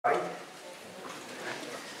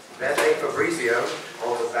Beth Fabrizio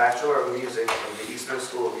holds a Bachelor of Music from the Eastman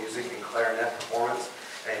School of Music in Clarinet Performance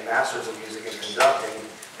and a Master's of Music in Conducting,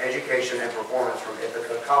 Education, and Performance from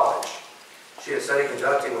Ithaca College. She has studied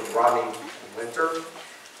conducting with Rodney Winter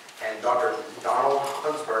and Dr. Donald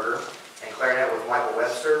Hunsberger, and clarinet with Michael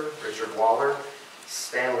Webster, Richard Waller,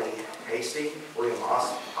 Stanley Hasty, William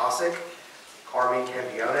Ossick, Carmine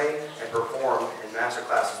Campione, and performed in master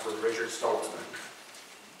classes with Richard Stoltzman.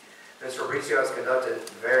 Ms. Fabrizio has conducted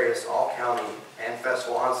various all-county and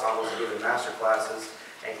festival ensembles and given master classes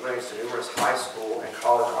and clinics to numerous high school and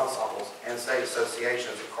college ensembles and state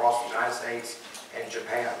associations across the United States and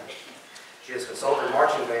Japan. She has consulted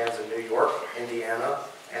marching bands in New York, Indiana,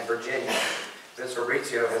 and Virginia. Ms.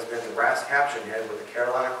 Fabrizio has been the brass caption head with the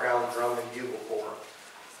Carolina Crown Drum and Bugle Corps,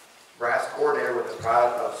 brass coordinator with the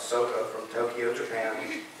Pride of Soka from Tokyo, Japan,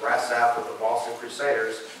 brass staff with the Boston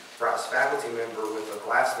Crusaders, brass faculty member with the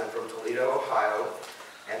Glassmen from Toledo, Ohio,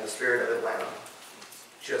 and the Spirit of Atlanta.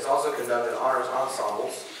 She has also conducted honors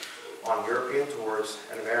ensembles on European tours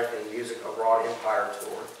and American Music Abroad Empire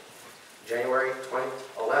Tour. In January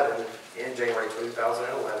 2011,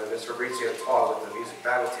 Ms. Fabrizio taught with the music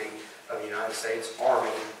faculty of the United States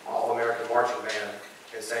Army All-American Marching Band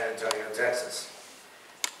in San Antonio, Texas.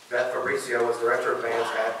 Beth Fabrizio was director of bands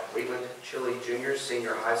at Wheatland Chili Junior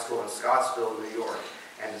Senior High School in Scottsville, New York,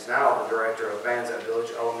 and is now the director of bands at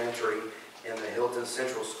Village Elementary in the Hilton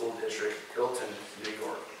Central School District, Hilton, New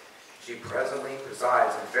York. She presently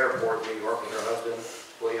resides in Fairport, New York with her husband,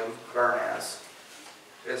 William Bernaz.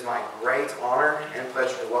 It is my great honor and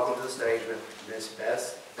pleasure to welcome to the stage Ms.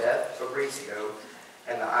 Beth Fabrizio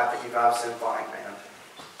and the I-55 Symphonic Band.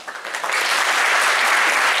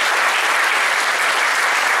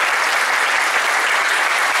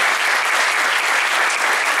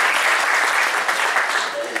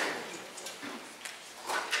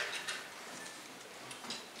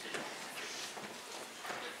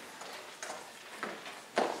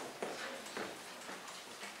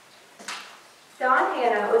 Don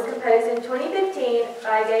Hanna was composed in 2015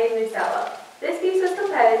 by Gabe Musella. This piece was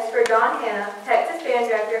composed for Don Hanna, Texas band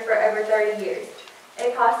director for over 30 years. A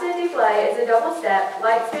pasta double is a double step,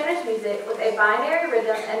 like Spanish music, with a binary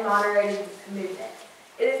rhythm and moderated movement.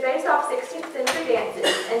 It is based off 16th century dances,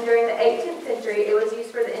 and during the 18th century it was used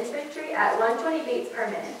for the infantry at 120 beats per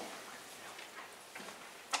minute.